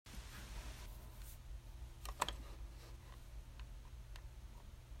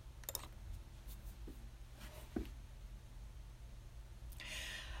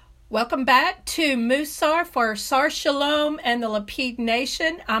Welcome back to Musar for Sar Shalom and the Lapid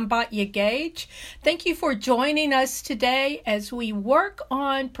Nation. I'm Batya Gage. Thank you for joining us today as we work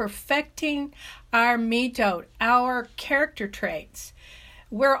on perfecting our midot, our character traits.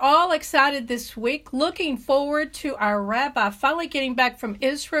 We're all excited this week, looking forward to our rabbi finally getting back from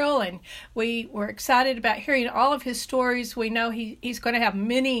Israel, and we were excited about hearing all of his stories. We know he's going to have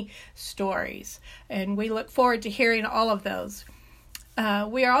many stories, and we look forward to hearing all of those.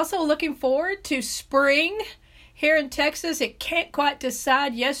 We are also looking forward to spring here in Texas. It can't quite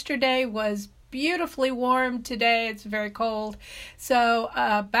decide. Yesterday was beautifully warm. Today it's very cold. So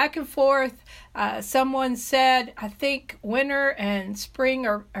back and forth. Someone said, I think winter and spring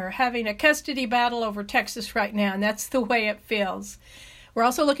are having a custody battle over Texas right now, and that's the way it feels. We're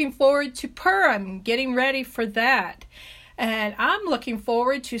also looking forward to Purim, getting ready for that. And I'm looking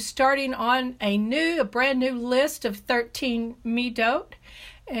forward to starting on a brand new list of 13 midot.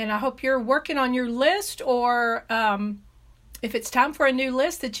 And I hope you're working on your list, or if it's time for a new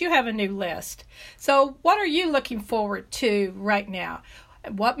list, that you have a new list. So what are you looking forward to right now?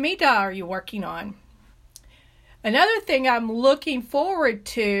 What midah are you working on? Another thing I'm looking forward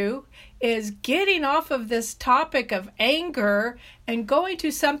to is getting off of this topic of anger and going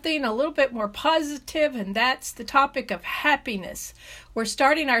to something a little bit more positive, and that's the topic of happiness. We're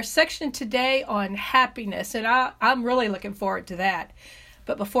starting our section today on happiness, and I'm really looking forward to that.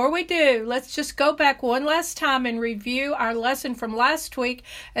 But before we do, let's just go back one last time and review our lesson from last week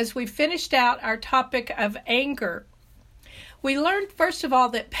as we finished out our topic of anger. We learned, first of all,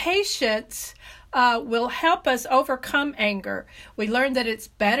 that patience will help us overcome anger. We learned that it's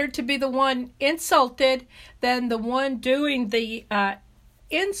better to be the one insulted than the one doing the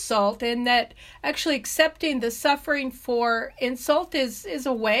insult, and that actually accepting the suffering for insult is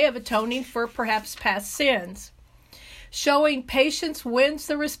a way of atoning for perhaps past sins. Showing patience wins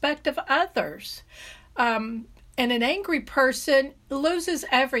the respect of others. And an angry person loses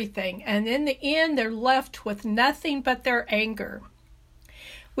everything, and in the end they're left with nothing but their anger.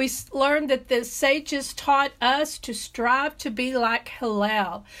 We learned that the sages taught us to strive to be like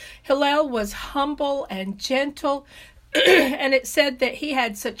Hillel. Hillel was humble and gentle, and it said that he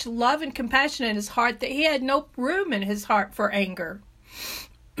had such love and compassion in his heart that he had no room in his heart for anger.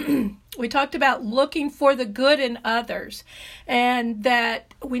 We talked about looking for the good in others, and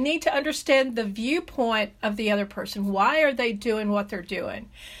that we need to understand the viewpoint of the other person. Why are they doing what they're doing?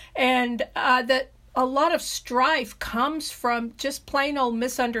 And that a lot of strife comes from just plain old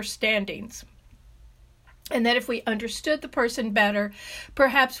misunderstandings. And that if we understood the person better,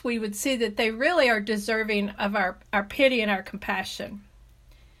 perhaps we would see that they really are deserving of our pity and our compassion.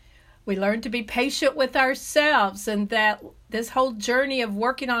 We learned to be patient with ourselves, and that this whole journey of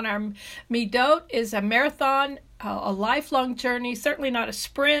working on our midot is a marathon, a lifelong journey, certainly not a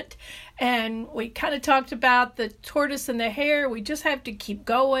sprint. And we kind of talked about the tortoise and the hare. We just have to keep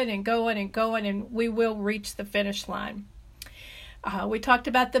going and going and going, and we will reach the finish line. We talked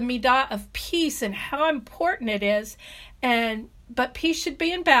about the midah of peace and how important it is, but peace should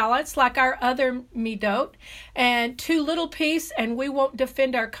be in balance, like our other midot. And too little peace, and we won't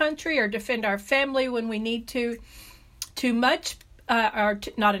defend our country or defend our family when we need to. Too much or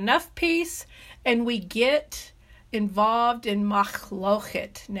not enough peace, and we get involved in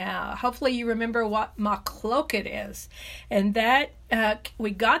machloket. Now, hopefully you remember what machloket is. And that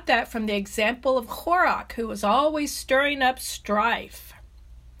we got that from the example of Korach, who was always stirring up strife.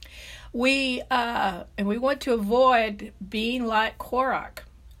 We want to avoid being like Korach.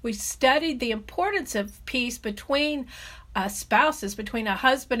 We studied the importance of peace between spouses, between a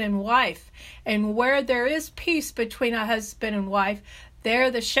husband and wife. And where there is peace between a husband and wife, there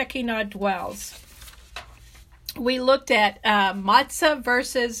the Shekinah dwells. We looked at matzah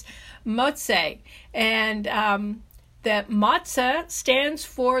versus motzeh, and that matzah stands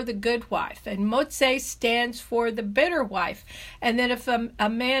for the good wife, and motzeh stands for the bitter wife. And then if a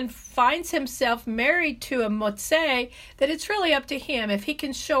man finds himself married to a motzeh, that it's really up to him. If he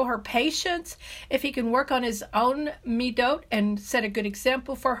can show her patience, if he can work on his own midot and set a good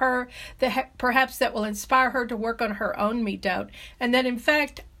example for her, that perhaps that will inspire her to work on her own midot. And that in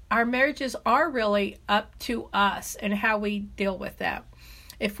fact, our marriages are really up to us and how we deal with that.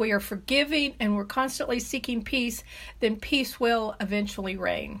 If we are forgiving and we're constantly seeking peace, then peace will eventually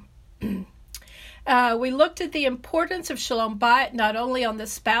reign. We looked at the importance of Shalom Bayit not only on the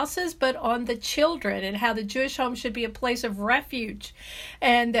spouses, but on the children, and how the Jewish home should be a place of refuge,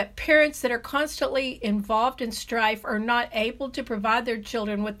 and that parents that are constantly involved in strife are not able to provide their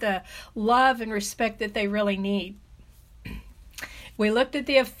children with the love and respect that they really need. We looked at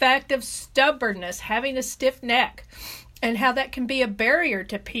the effect of stubbornness, having a stiff neck, and how that can be a barrier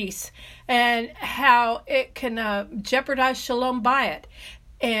to peace, and how it can jeopardize shalom bayit.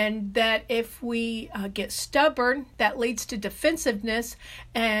 And that if we get stubborn, that leads to defensiveness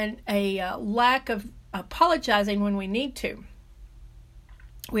and a lack of apologizing when we need to.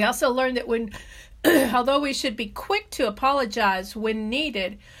 We also learned that although we should be quick to apologize when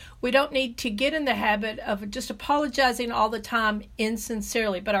needed, we don't need to get in the habit of just apologizing all the time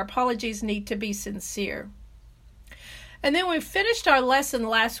insincerely, but our apologies need to be sincere. And then we finished our lesson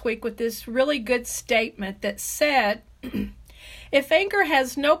last week with this really good statement that said, if anger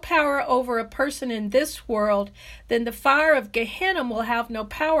has no power over a person in this world, then the fire of Gehenna will have no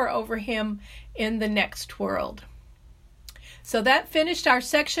power over him in the next world. So that finished our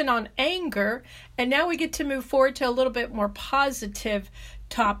section on anger, and now we get to move forward to a little bit more positive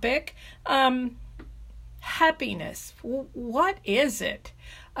topic. Happiness. What is it?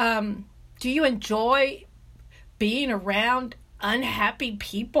 Do you enjoy being around unhappy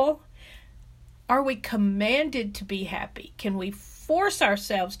people? Are we commanded to be happy? Can we force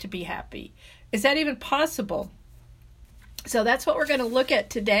ourselves to be happy? Is that even possible? So that's what we're going to look at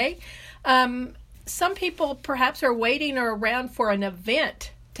today. Some people perhaps are waiting or around for an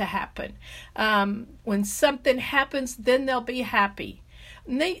event to happen. When something happens, then they'll be happy.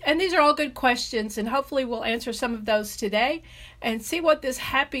 And these are all good questions, and hopefully we'll answer some of those today and see what this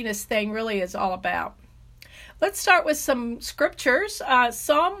happiness thing really is all about. Let's start with some scriptures.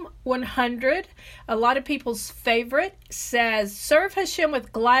 Psalm 100, a lot of people's favorite, says, serve Hashem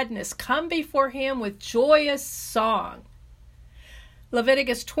with gladness, come before him with joyous song.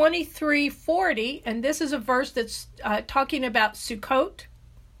 Leviticus 23:40, and this is a verse that's talking about Sukkot.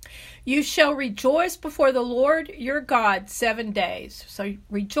 You shall rejoice before the Lord your God 7 days. So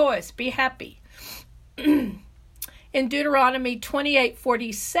rejoice, be happy. In Deuteronomy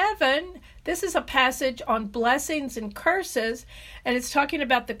 28:47, this is a passage on blessings and curses, and it's talking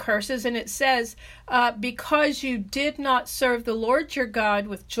about the curses, and it says, because you did not serve the Lord your God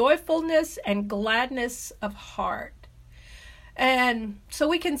with joyfulness and gladness of heart. And so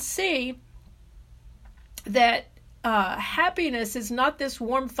we can see that happiness is not this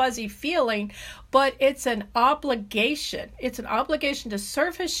warm, fuzzy feeling, but it's an obligation. It's an obligation to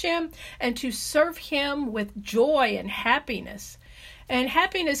serve Hashem and to serve him with joy and happiness. And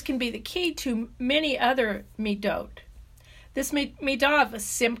happiness can be the key to many other midot. This midah of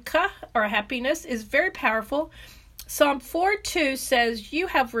simcha, or happiness, is very powerful. Psalm 4:2 says, you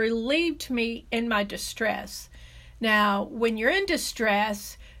have relieved me in my distress. Now, when you're in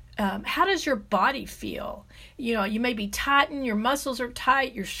distress, how does your body feel? You know, you may be tightened, your muscles are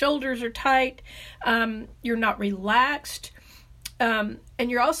tight, your shoulders are tight, you're not relaxed, and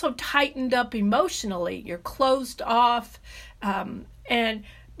you're also tightened up emotionally. You're closed off,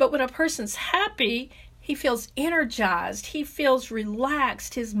 but when a person's happy, he feels energized, he feels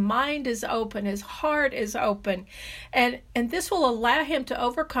relaxed, his mind is open, his heart is open, and this will allow him to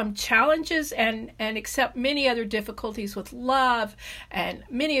overcome challenges and accept many other difficulties with love and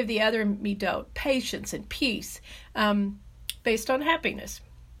many of the other midot, patience and peace, based on happiness.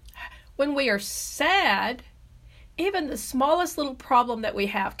 When we are sad, even the smallest little problem that we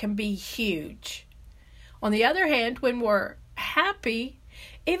have can be huge. On the other hand, when we're happy,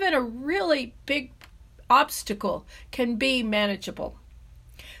 even a really big obstacle can be manageable.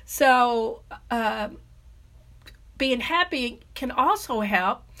 So being happy can also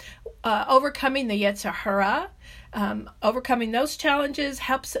help overcoming the Yetzer Hara. Overcoming those challenges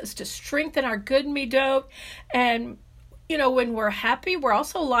helps us to strengthen our good midot. And, you know, when we're happy, we're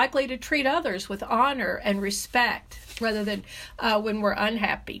also likely to treat others with honor and respect rather than when we're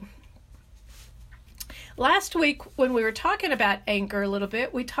unhappy. Last week, when we were talking about anger a little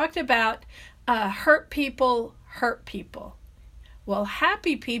bit, we talked about hurt people hurt people. Well,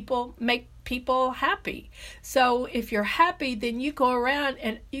 happy people make people happy. So if you're happy, then you go around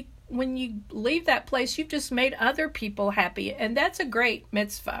and when you leave that place, you've just made other people happy. And that's a great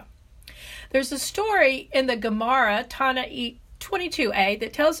mitzvah. There's a story in the Gemara, Tana 22a,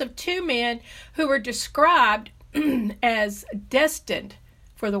 that tells of two men who were described as destined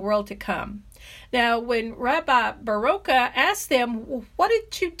for the world to come. Now, when Rabbi Baroka asked them, well, what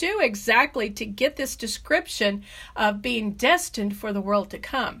did you do exactly to get this description of being destined for the world to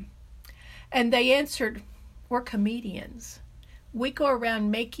come? And they answered, we're comedians. We go around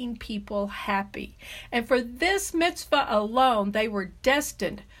making people happy. And for this mitzvah alone, they were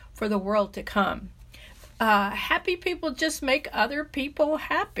destined for the world to come. Happy people just make other people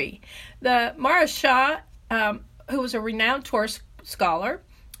happy. The Maharsha, who was a renowned Torah scholar,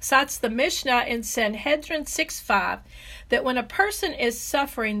 cites the Mishnah in Sanhedrin 6:5 that when a person is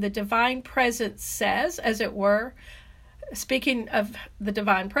suffering, the divine presence says, as it were, Speaking of the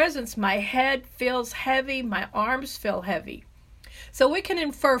divine presence, my head feels heavy, my arms feel heavy. So we can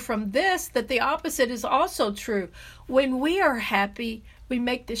infer from this that the opposite is also true. When we are happy, we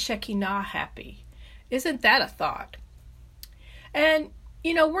make the Shekinah happy. Isn't that a thought? And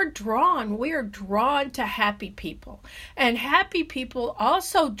we are drawn to happy people. And happy people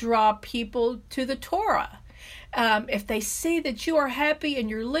also draw people to the Torah. If they see that you are happy and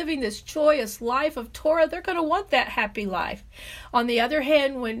you're living this joyous life of Torah, they're going to want that happy life. On the other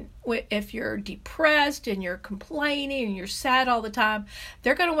hand, if you're depressed and you're complaining and you're sad all the time,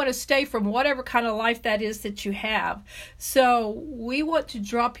 they're going to want to stay from whatever kind of life that is that you have. So we want to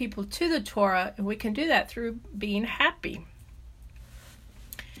draw people to the Torah, and we can do that through being happy.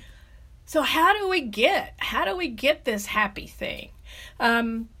 So how do we get this happy thing?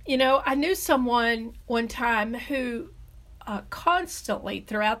 I knew someone one time who constantly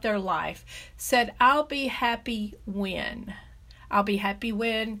throughout their life said, I'll be happy when. I'll be happy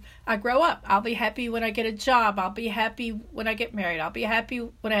when I grow up. I'll be happy when I get a job. I'll be happy when I get married. I'll be happy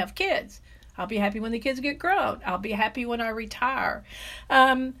when I have kids. I'll be happy when the kids get grown. I'll be happy when I retire.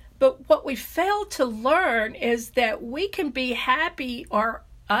 But what we fail to learn is that we can be happy or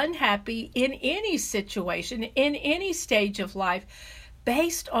unhappy in any situation, in any stage of life,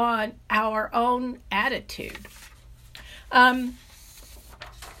 based on our own attitude.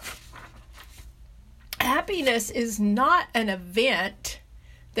 Happiness is not an event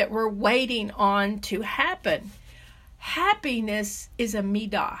that we're waiting on to happen. Happiness is a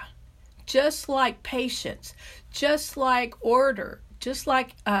midah, just like patience, just like order, just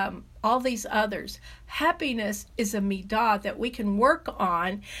like all these others. Happiness is a midah that we can work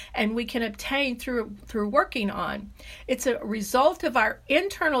on and we can obtain through working on. It's a result of our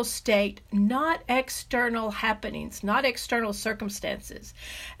internal state, not external happenings, not external circumstances.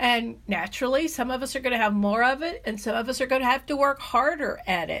 And naturally, some of us are going to have more of it, and some of us are going to have to work harder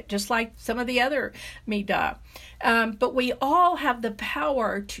at it, just like some of the other midah. But we all have the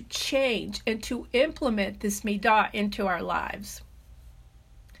power to change and to implement this midah into our lives.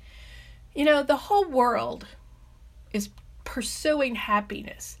 The whole world is pursuing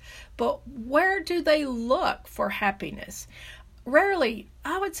happiness, but where do they look for happiness? Rarely,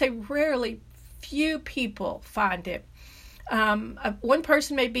 few people find it. One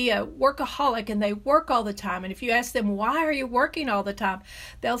person may be a workaholic and they work all the time. And if you ask them, why are you working all the time?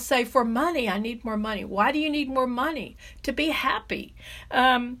 They'll say, for money, I need more money. Why do you need more money? To be happy.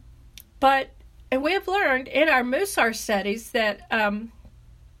 And we have learned in our Musar studies that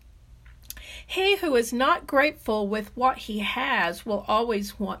he who is not grateful with what he has will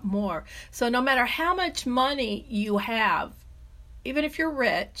always want more. So no matter how much money you have, even if you're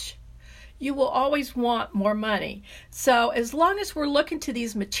rich, you will always want more money. So as long as we're looking to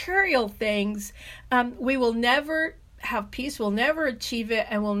these material things, we will never have peace, we'll never achieve it,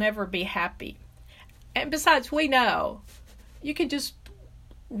 and we'll never be happy. And besides, we know, you can just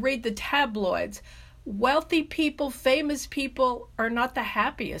read the tabloids. Wealthy people, famous people are not the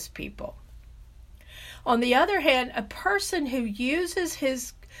happiest people. On the other hand, a person who uses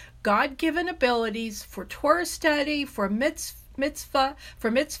his God-given abilities for Torah study, for mitzvah,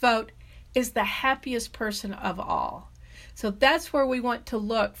 for mitzvot, is the happiest person of all. So that's where we want to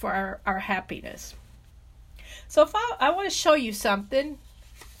look for our happiness. So if I want to show you something,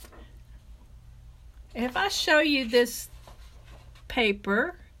 if I show you this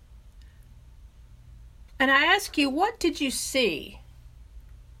paper, and I ask you, what did you see?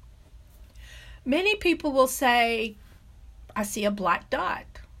 Many people will say, I see a black dot.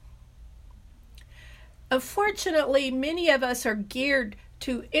 Unfortunately, many of us are geared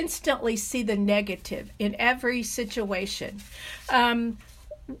to instantly see the negative in every situation.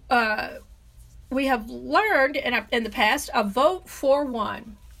 We have learned in the past, a vote for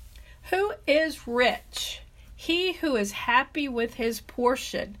one. Who is rich? He who is happy with his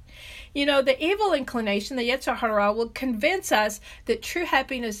portion. The evil inclination, the Yetzer Hara, will convince us that true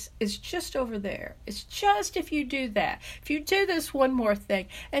happiness is just over there. It's just if you do that. If you do this one more thing.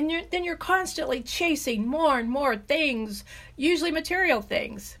 And then you're constantly chasing more and more things, usually material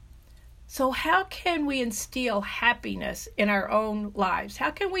things. So how can we instill happiness in our own lives?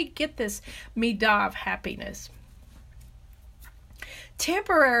 How can we get this midah of happiness?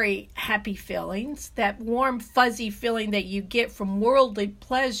 Temporary happy feelings, that warm, fuzzy feeling that you get from worldly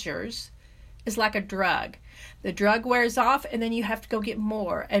pleasures, is like a drug. The drug wears off, and then you have to go get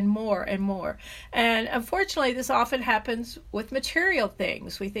more and more and more. And unfortunately, this often happens with material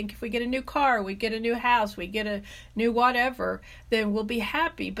things. We think if we get a new car, we get a new house, we get a new whatever, then we'll be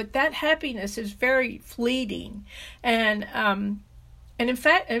happy. But that happiness is very fleeting. And in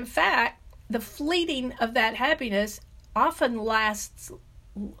fact, the fleeting of that happiness often lasts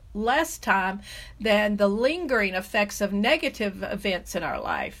less time than the lingering effects of negative events in our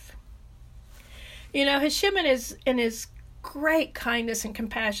life. Hashem in his great kindness and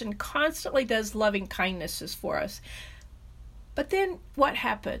compassion constantly does loving kindnesses for us. But then what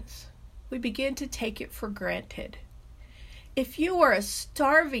happens? We begin to take it for granted. If you are a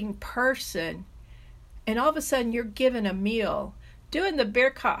starving person and all of a sudden you're given a meal, doing the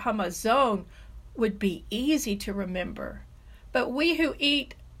Birkat Hamazon would be easy to remember. But we who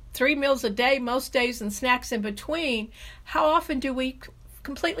eat 3 meals a day, most days, and snacks in between, how often do we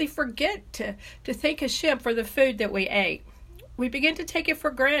completely forget to thank Hashem for the food that we ate? We begin to take it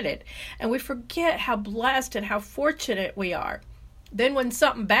for granted, and we forget how blessed and how fortunate we are. Then when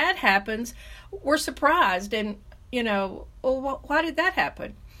something bad happens, we're surprised and, why did that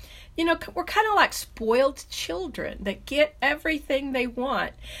happen? We're kind of like spoiled children that get everything they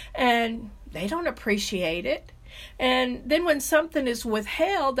want, and they don't appreciate it. And then when something is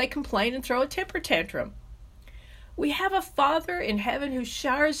withheld, they complain and throw a temper tantrum. We have a Father in heaven who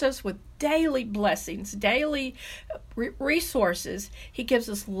showers us with daily blessings, daily resources. He gives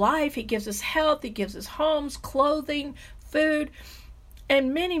us life, He gives us health, He gives us homes, clothing, food,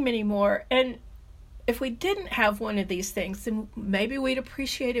 and many, many more. And if we didn't have one of these things, then maybe we'd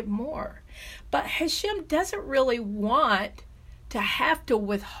appreciate it more. But Hashem doesn't really want to have to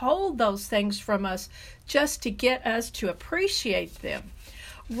withhold those things from us just to get us to appreciate them.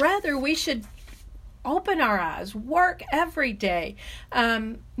 Rather, we should open our eyes, work every day.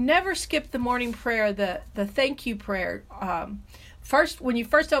 Never skip the morning prayer, the thank you prayer. When you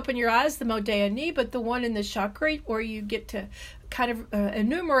first open your eyes, the Modeh Ani, but the one in the Shachrit where you get to kind of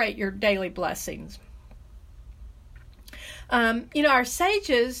enumerate your daily blessings. Our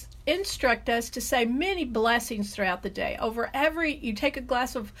sages instruct us to say many blessings throughout the day. You take a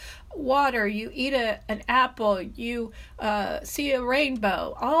glass of water, you eat an apple, you see a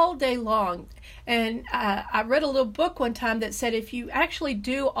rainbow all day long. And I read a little book one time that said if you actually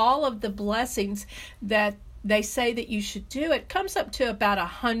do all of the blessings that they say that you should do, it comes up to about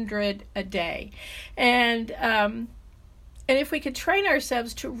 100 a day. And if we could train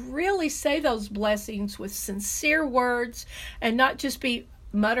ourselves to really say those blessings with sincere words and not just be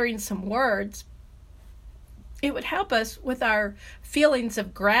muttering some words, it would help us with our feelings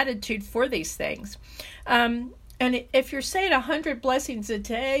of gratitude for these things. And if you're saying 100 blessings a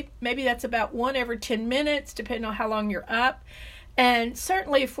day, maybe that's about 1 every 10 minutes, depending on how long you're up. And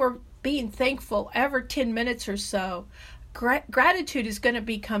certainly if we're being thankful every 10 minutes or so, gratitude is going to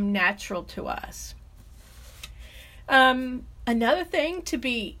become natural to us. Another thing to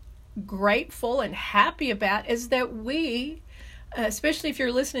be grateful and happy about is that we, especially if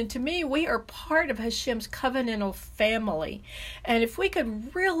you're listening to me, we are part of Hashem's covenantal family. And if we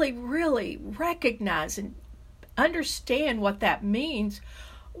could really, really recognize and understand what that means,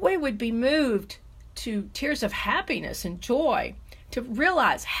 we would be moved to tears of happiness and joy to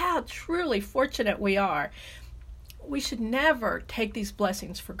realize how truly fortunate we are. We should never take these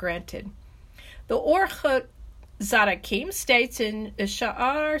blessings for granted. The Orchot Zarakim states in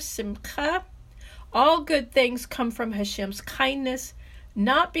Sha'ar Simcha, all good things come from Hashem's kindness,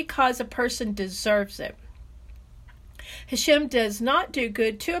 not because a person deserves it. Hashem does not do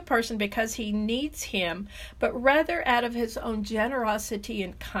good to a person because he needs him, but rather out of his own generosity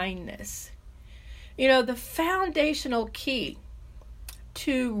and kindness. The foundational key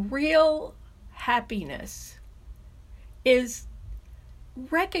to real happiness is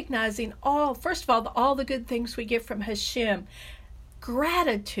recognizing first of all the good things we get from Hashem.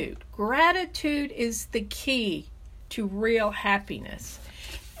 Gratitude is the key to real happiness.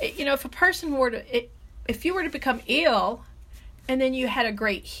 If you were to become ill and then you had a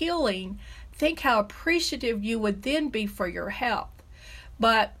great healing, think how appreciative you would then be for your health.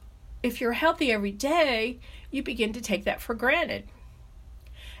 But if you're healthy every day, you begin to take that for granted.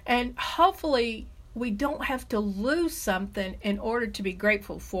 And hopefully we don't have to lose something in order to be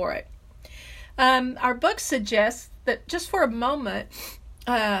grateful for it. Our book suggests that just for a moment,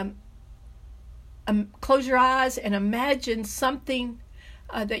 close your eyes and imagine something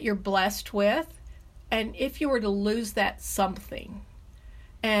that you're blessed with. And if you were to lose that something,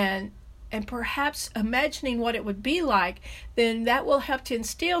 and perhaps imagining what it would be like, then that will help to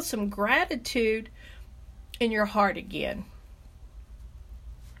instill some gratitude in your heart again.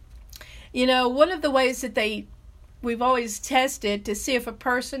 One of the ways that we've always tested to see if a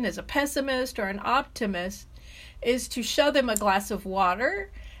person is a pessimist or an optimist is to show them a glass of water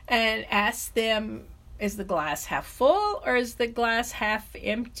and ask them, is the glass half full or is the glass half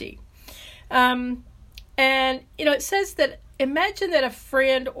empty? And And, it says that imagine that a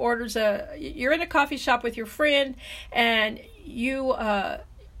friend you're in a coffee shop with your friend, and you're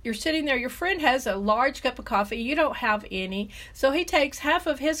sitting there. Your friend has a large cup of coffee. You don't have any. So he takes half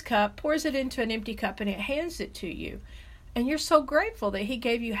of his cup, pours it into an empty cup, and he hands it to you. And you're so grateful that he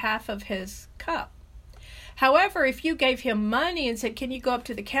gave you half of his cup. However, if you gave him money and said, can you go up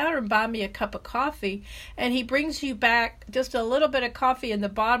to the counter and buy me a cup of coffee? And he brings you back just a little bit of coffee in the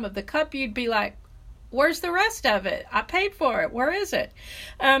bottom of the cup, you'd be like, where's the rest of it? I paid for it. Where is it?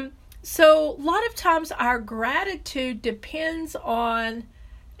 So a lot of times our gratitude depends on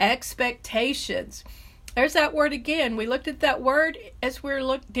expectations. There's that word again. We looked at that word as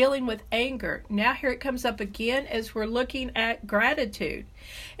we're dealing with anger. Now here it comes up again as we're looking at gratitude.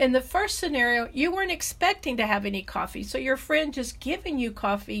 In the first scenario, you weren't expecting to have any coffee, so your friend just giving you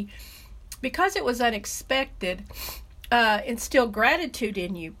coffee because it was unexpected instilled gratitude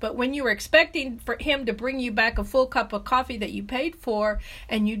in you. But when you were expecting for him to bring you back a full cup of coffee that you paid for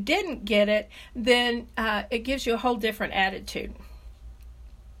and you didn't get it, then it gives you a whole different attitude.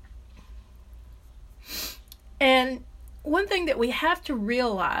 And one thing that we have to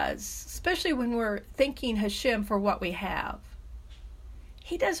realize, especially when we're thanking Hashem for what we have,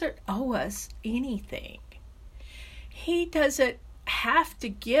 He doesn't owe us anything. He doesn't have to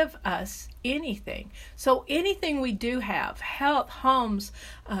give us anything. So anything we do have, health, homes,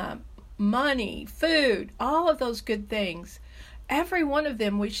 money, food, all of those good things, every one of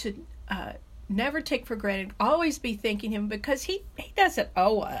them we should never take for granted. Always be thanking Him because He doesn't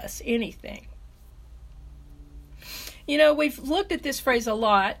owe us anything. We've looked at this phrase a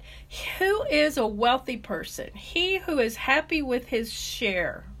lot. Who is a wealthy person? He who is happy with his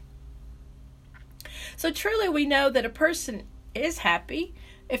share. So truly we know that a person is happy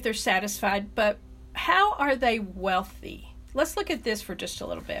if they're satisfied, but how are they wealthy? Let's look at this for just a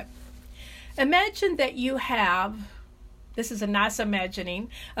little bit. Imagine that you have, this is a nice imagining,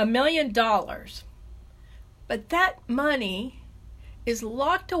 $1 million, but that money is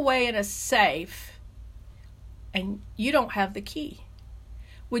locked away in a safe and you don't have the key.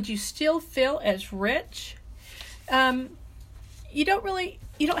 Would you still feel as rich? You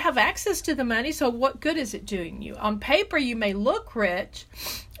don't have access to the money, so what good is it doing you? On paper, you may look rich,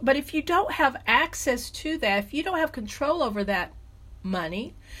 but if you don't have access to that, if you don't have control over that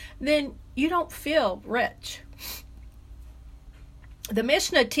money, then you don't feel rich. The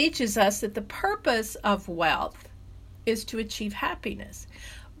Mishnah teaches us that the purpose of wealth is to achieve happiness.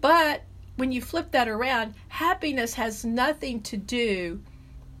 But when you flip that around, happiness has nothing to do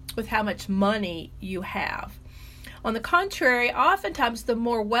with how much money you have. On the contrary, oftentimes the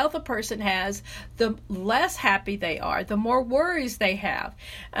more wealth a person has, the less happy they are, the more worries they have.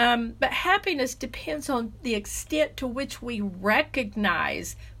 But happiness depends on the extent to which we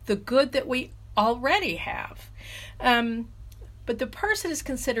recognize the good that we already have. But the person is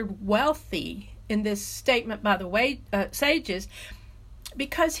considered wealthy in this statement by the sages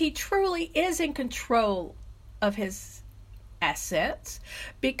because he truly is in control of his assets,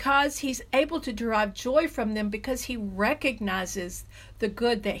 because he's able to derive joy from them, because he recognizes the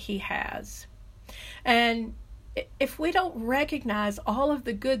good that he has. And if we don't recognize all of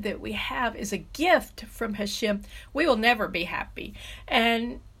the good that we have as a gift from Hashem, we will never be happy.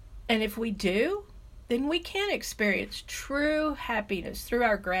 And if we do, then we can experience true happiness through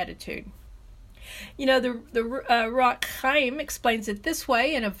our gratitude. The Ruach Chaim explains it this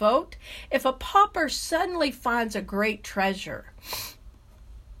way in a vote. If a pauper suddenly finds a great treasure,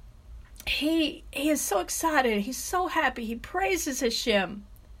 he is so excited, he's so happy, he praises Hashem.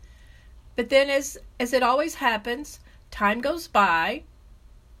 But then as it always happens, time goes by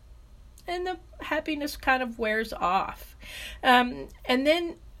and the happiness kind of wears off. And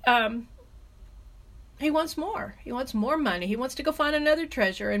then he wants more. He wants more money. He wants to go find another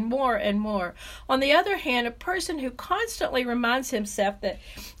treasure and more and more. On the other hand, a person who constantly reminds himself that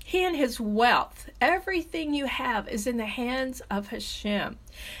he and his wealth, everything you have, is in the hands of Hashem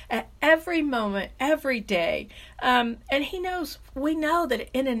at every moment, every day. And we know that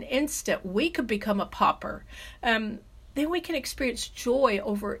in an instant we could become a pauper. Then we can experience joy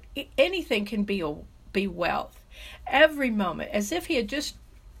over anything can be wealth. Every moment, as if we had just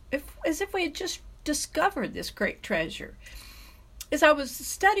discovered this great treasure. As I was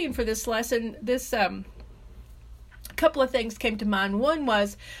studying for this lesson, couple of things came to mind. One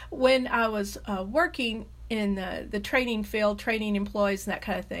was when I was working in the training field, training employees and that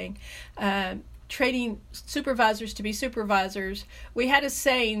kind of thing, training supervisors to be supervisors, we had a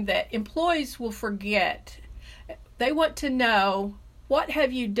saying that employees will forget. They want to know, what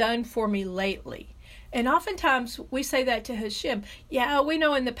have you done for me lately? And oftentimes we say that to Hashem. Yeah, we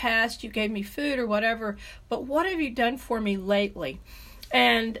know in the past you gave me food or whatever, but what have you done for me lately?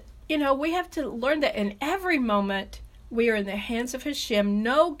 And, we have to learn that in every moment we are in the hands of Hashem.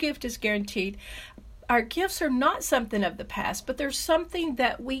 No gift is guaranteed. Our gifts are not something of the past, but there's something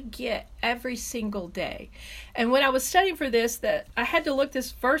that we get every single day. And when I was studying for this, that I had to look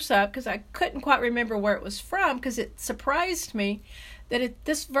this verse up because I couldn't quite remember where it was from, because it surprised me that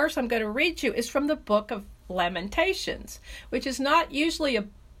this verse I'm going to read you is from the book of Lamentations, which is not usually a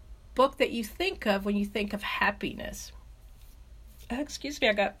book that you think of when you think of happiness. Excuse me,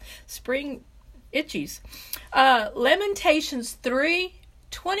 I got spring itchies. Lamentations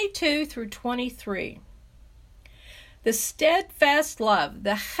 3:22 through 23. The steadfast love,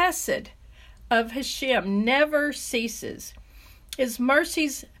 the chesed of Hashem never ceases. His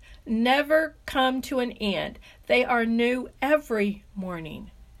mercies never come to an end. They are new every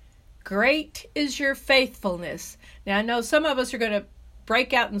morning. Great is your faithfulness. Now I know some of us are going to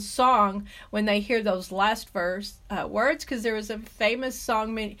break out in song when they hear those last words, because there was a famous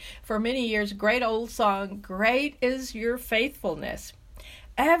song for many years, great old song, great is your faithfulness.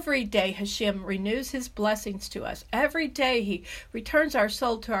 Every day Hashem renews his blessings to us. Every day he returns our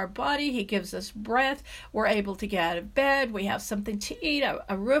soul to our body. He gives us breath. We're able to get out of bed. We have something to eat,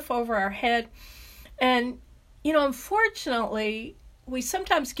 a roof over our head. And, unfortunately, we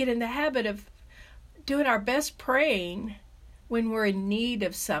sometimes get in the habit of doing our best praying when we're in need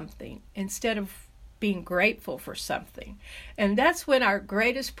of something instead of being grateful for something. And that's when our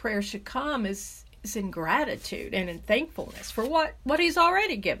greatest prayer should come, is in gratitude and in thankfulness for what he's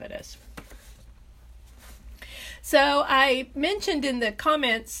already given us. So I mentioned in the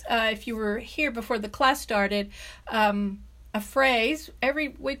comments, if you were here before the class started, a phrase.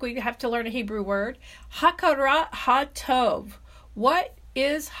 Every week we have to learn a Hebrew word. Hakarat HaTov. What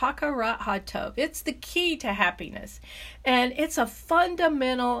is Hakarat HaTov? It's the key to happiness. And it's a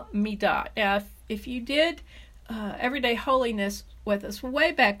fundamental midah. Now, if you did Everyday Holiness with us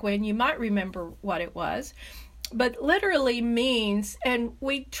way back when, you might remember what it was. But literally means, and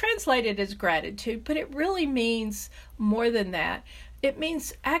we translate it as gratitude, but it really means more than that. It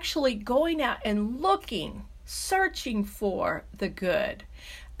means actually going out and looking, searching for the good.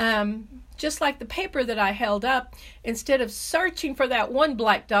 Just like the paper that I held up, instead of searching for that one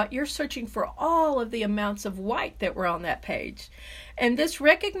black dot, you're searching for all of the amounts of white that were on that page. And this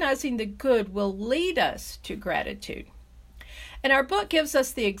recognizing the good will lead us to gratitude. And our book gives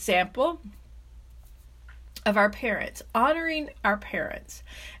us the example of our parents, honoring our parents.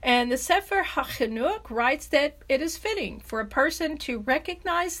 And the Sefer HaChinuch writes that it is fitting for a person to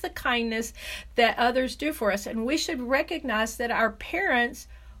recognize the kindness that others do for us. And we should recognize that our parents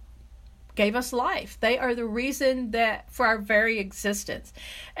gave us life. They are the reason that for our very existence,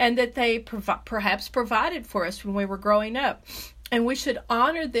 and that they perhaps provided for us when we were growing up. And we should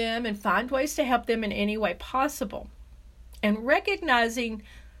honor them and find ways to help them in any way possible. And recognizing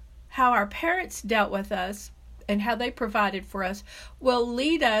how our parents dealt with us and how they provided for us will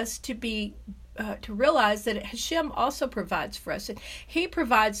lead us to realize that Hashem also provides for us. And he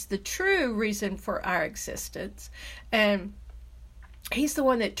provides the true reason for our existence. And he's the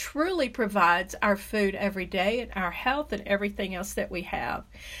one that truly provides our food every day and our health and everything else that we have.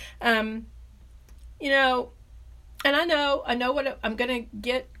 And I know what I'm going to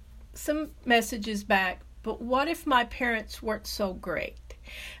get some messages back, but what if my parents weren't so great?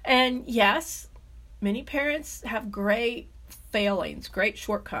 And yes, many parents have great failings, great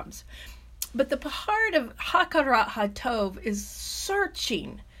shortcomings. But the part of Hakarat HaTov is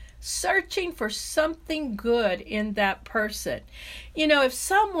searching for something good in that person. If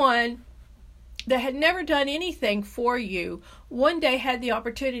someone that had never done anything for you one day had the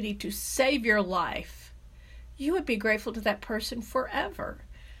opportunity to save your life, you would be grateful to that person forever.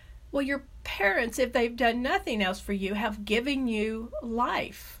 Well, your parents, if they've done nothing else for you, have given you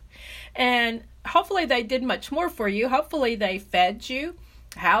life. And hopefully they did much more for you. Hopefully they fed you,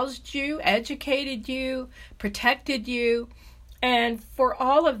 housed you, educated you, protected you. And for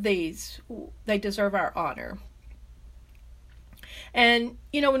all of these, they deserve our honor. And,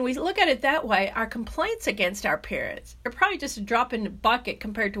 when we look at it that way, our complaints against our parents are probably just a drop in the bucket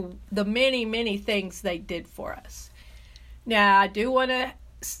compared to the many, many things they did for us. Now, I do want to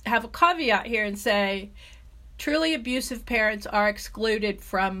have a caveat here and say, truly abusive parents are excluded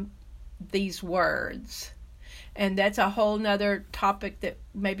from these words. And that's a whole nother topic that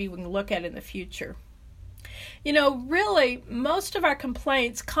maybe we can look at in the future. Really, most of our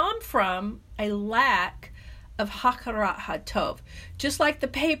complaints come from a lack of Hakarat HaTov. Just like the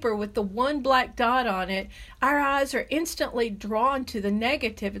paper with the one black dot on it, our eyes are instantly drawn to the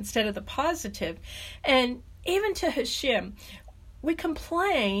negative instead of the positive. And even to Hashem, we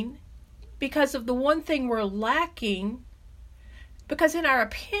complain because of the one thing we're lacking, because in our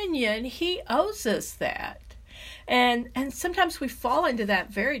opinion, he owes us that. And sometimes we fall into that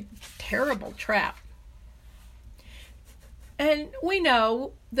very terrible trap. And we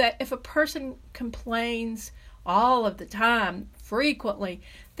know that if a person complains all of the time, frequently,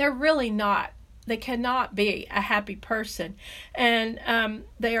 they're really not. They cannot be a happy person. And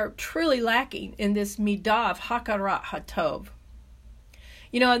they are truly lacking in this midah of Hakarat HaTov.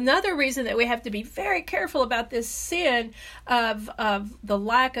 You know, another reason that we have to be very careful about this sin of the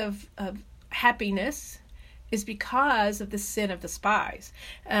lack of happiness is because of the sin of the spies.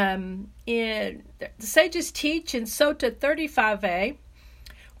 The sages teach in Sota 35a,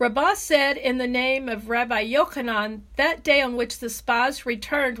 Rabbah said in the name of Rabbi Yochanan, that day on which the spies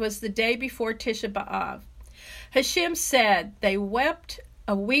returned was the day before Tisha B'Av. Hashem said, they wept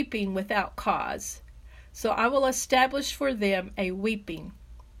a weeping without cause, so I will establish for them a weeping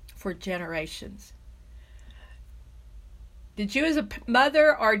for generations. Did you as a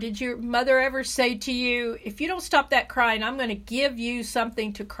mother, or did your mother ever say to you, if you don't stop that crying, I'm going to give you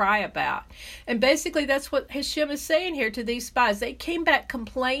something to cry about? And basically that's what Hashem is saying here to these spies. They came back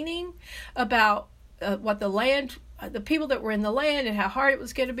complaining about what the people that were in the land and how hard it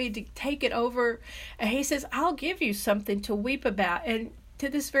was going to be to take it over. And he says, I'll give you something to weep about. And to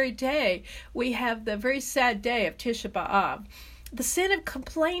this very day, we have the very sad day of Tisha B'Av. The sin of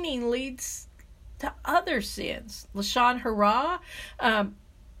complaining leads to other sins, Lashon Hara,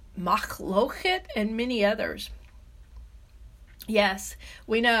 Machlochet, and many others. Yes,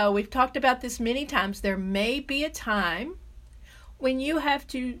 we know, we've talked about this many times. There may be a time when you have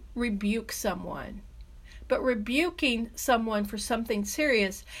to rebuke someone, but rebuking someone for something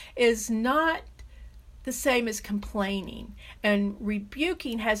serious is not the same as complaining. And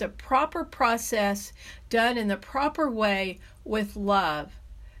rebuking has a proper process done in the proper way with love.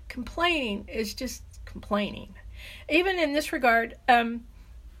 Complaining is just complaining. Even in this regard,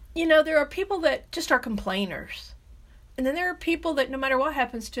 there are people that just are complainers. And then there are people that no matter what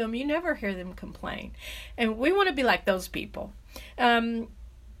happens to them, you never hear them complain. And we want to be like those people. And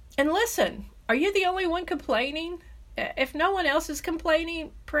listen, are you the only one complaining? If no one else is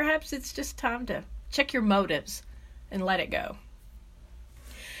complaining, perhaps it's just time to check your motives and let it go.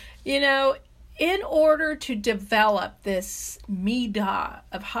 In order to develop this midah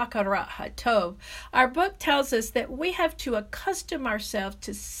of Hakarat HaTov, our book tells us that we have to accustom ourselves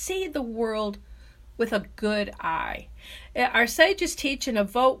to see the world with a good eye. Our sages teach in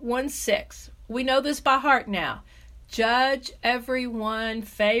Avot 1:6. We know this by heart now. Judge everyone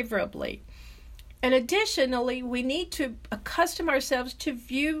favorably. And additionally, we need to accustom ourselves to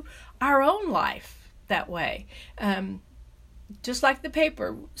view our own life that way. Just like the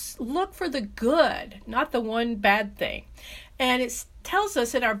paper, look for the good, not the one bad thing. And it tells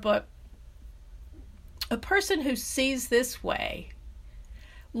us in our book, a person who sees this way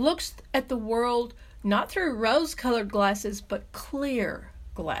looks at the world not through rose-colored glasses, but clear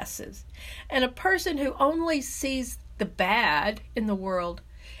glasses. And a person who only sees the bad in the world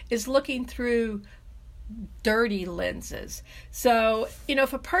is looking through dirty lenses. So,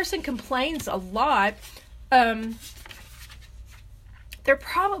 if a person complains a lot, they're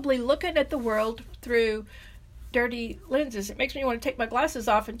probably looking at the world through dirty lenses. It makes me want to take my glasses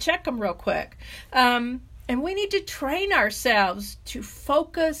off and check them real quick. And we need to train ourselves to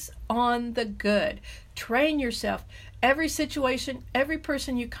focus on the good. Train yourself. Every situation, every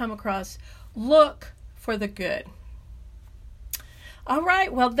person you come across, look for the good. All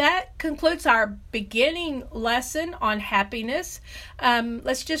right, well, that concludes our beginning lesson on happiness.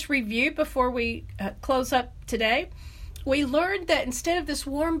 Let's just review before we close up today. We learned that instead of this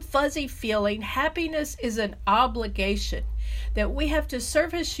warm, fuzzy feeling, happiness is an obligation, that we have to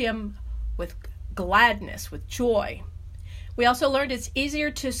serve Hashem with gladness, with joy. We also learned it's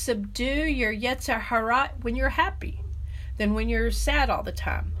easier to subdue your Yetzer Hara when you're happy than when you're sad all the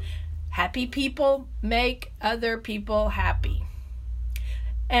time. Happy people make other people happy.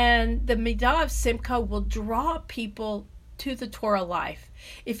 And the midah of Simcha will draw people to the Torah life.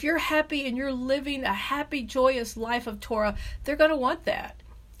 If you're happy and you're living a happy, joyous life of Torah, they're going to want that.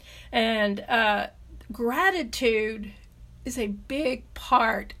 And gratitude is a big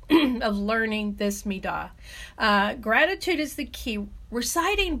part of learning this midah. Gratitude is the key.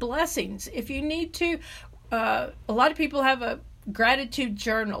 Reciting blessings. If you need to, a lot of people have gratitude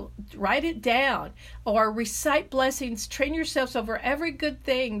journal, write it down, or recite blessings. Train yourselves over every good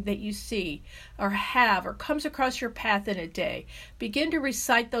thing that you see or have or comes across your path in a day. Begin to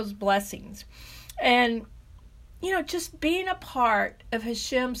recite those blessings. And just being a part of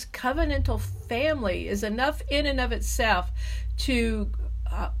Hashem's covenantal family is enough in and of itself to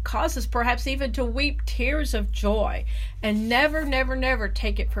cause us perhaps even to weep tears of joy, and never, never, never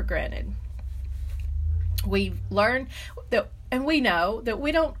take it for granted. We've learned that, and we know that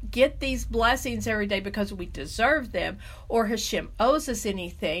we don't get these blessings every day because we deserve them or Hashem owes us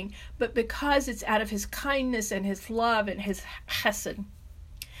anything, but because it's out of His kindness and His love and His chesed.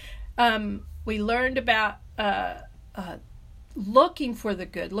 We learned about looking for the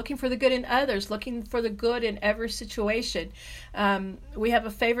good in others, looking for the good in every situation. We have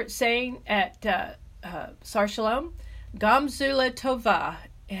a favorite saying at Sar Shalom, Gam Zula Tova,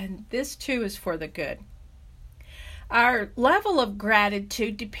 and this too is for the good. Our level of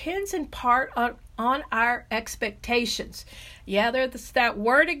gratitude depends in part on our expectations. Yeah, there's that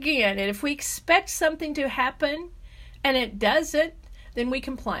word again. And if we expect something to happen and it doesn't, then we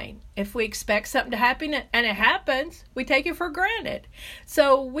complain. If we expect something to happen and it happens, we take it for granted.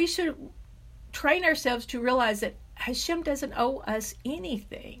 So we should train ourselves to realize that Hashem doesn't owe us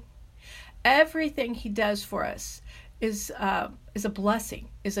anything. Everything He does for us is a blessing,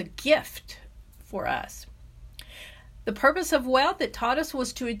 is a gift for us. The purpose of wealth, it taught us,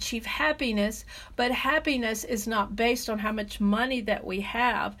 was to achieve happiness, but happiness is not based on how much money that we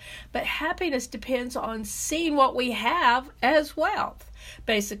have, but happiness depends on seeing what we have as wealth,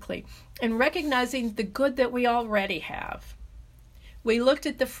 basically, and recognizing the good that we already have. We looked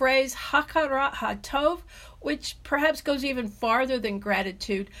at the phrase hakarat hatov, which perhaps goes even farther than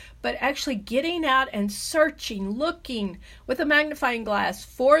gratitude, but actually getting out and searching, looking with a magnifying glass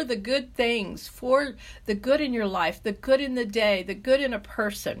for the good things, for the good in your life, the good in the day, the good in a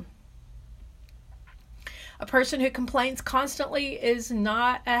person. A person who complains constantly is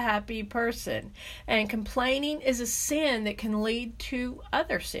not a happy person, and complaining is a sin that can lead to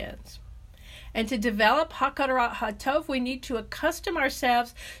other sins. And to develop Hakarat Hatov, we need to accustom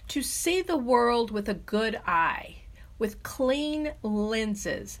ourselves to see the world with a good eye, with clean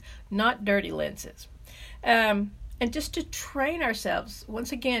lenses, not dirty lenses. And just to train ourselves,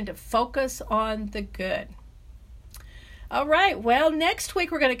 once again, to focus on the good. All right, well, next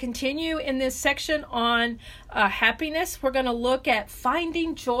week we're going to continue in this section on happiness. We're going to look at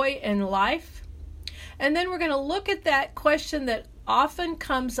finding joy in life. And then we're going to look at that question that often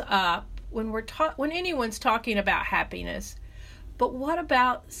comes up when anyone's talking about happiness, but what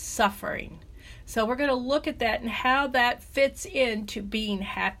about suffering? So we're going to look at that and how that fits into being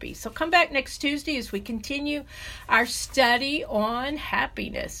happy. So come back next Tuesday as we continue our study on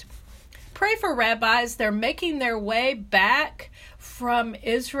happiness. Pray for rabbis. They're making their way back from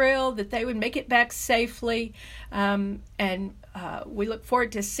Israel, that they would make it back safely, and we look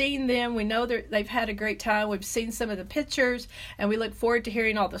forward to seeing them. We know that they've had a great time. We've seen some of the pictures, and we look forward to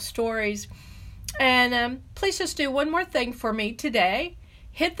hearing all the stories. And please just do one more thing for me today.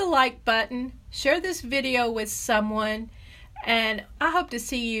 Hit the like button, share this video with someone, and I hope to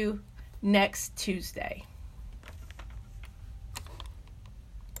see you next Tuesday.